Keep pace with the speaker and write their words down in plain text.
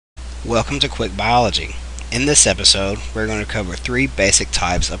Welcome to Quick Biology. In this episode, we're going to cover three basic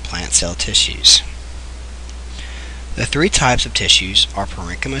types of plant cell tissues. The three types of tissues are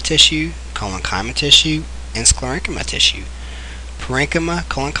parenchyma tissue, collenchyma tissue, and sclerenchyma tissue. Parenchyma,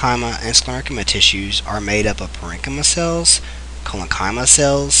 collenchyma, and sclerenchyma tissues are made up of parenchyma cells, collenchyma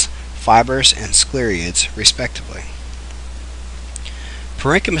cells, fibers, and sclerids, respectively.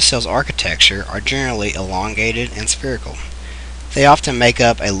 Parenchyma cells' architecture are generally elongated and spherical. They often make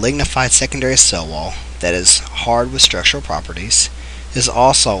up a lignified secondary cell wall that is hard with structural properties, is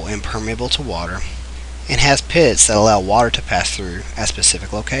also impermeable to water, and has pits that allow water to pass through at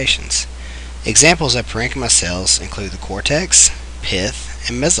specific locations. Examples of parenchyma cells include the cortex, pith,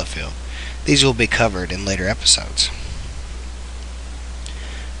 and mesophyll. These will be covered in later episodes.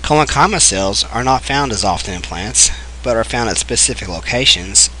 Collenchyma cells are not found as often in plants, but are found at specific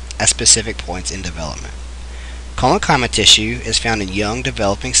locations at specific points in development. Collenchyma tissue is found in young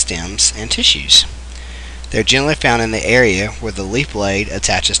developing stems and tissues. They are generally found in the area where the leaf blade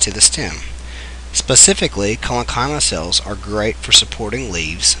attaches to the stem. Specifically, collenchyma cells are great for supporting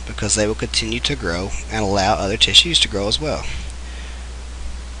leaves because they will continue to grow and allow other tissues to grow as well.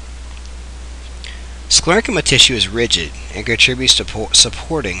 Sclerenchyma tissue is rigid and contributes to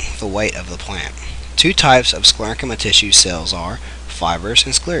supporting the weight of the plant. Two types of sclerenchyma tissue cells are fibers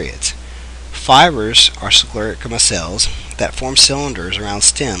and sclerids. Fibers are sclerenchyma cells that form cylinders around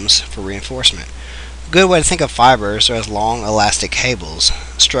stems for reinforcement. A good way to think of fibers are as long elastic cables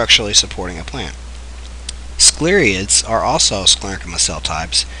structurally supporting a plant. Sclerids are also sclerenchyma cell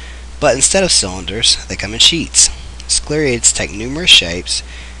types, but instead of cylinders, they come in sheets. Sclerids take numerous shapes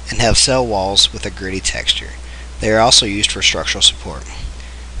and have cell walls with a gritty texture. They are also used for structural support.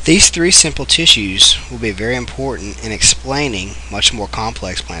 These three simple tissues will be very important in explaining much more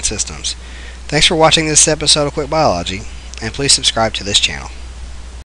complex plant systems. Thanks for watching this episode of Quick Biology, and please subscribe to this channel.